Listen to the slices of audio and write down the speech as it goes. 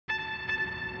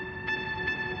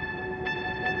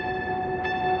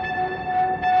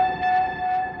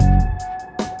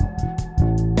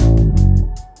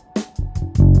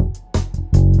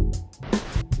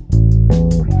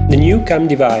new cam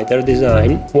divider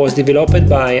design was developed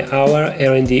by our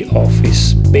R&D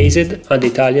office, based at the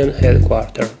Italian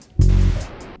headquarters.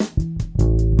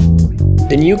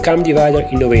 The new cam divider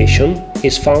innovation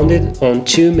is founded on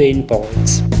two main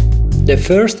points. The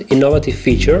first innovative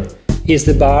feature is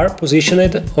the bar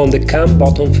positioned on the cam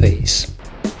bottom face.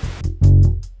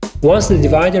 Once the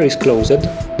divider is closed,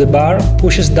 the bar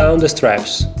pushes down the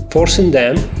straps, forcing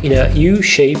them in a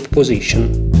U-shaped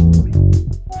position.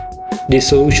 This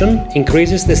solution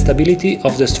increases the stability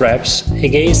of the straps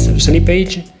against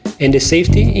slippage and the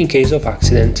safety in case of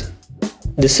accident.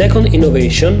 The second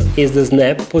innovation is the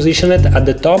snap positioned at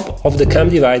the top of the cam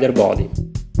divider body.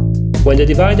 When the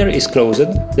divider is closed,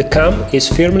 the cam is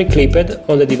firmly clipped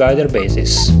on the divider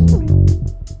basis.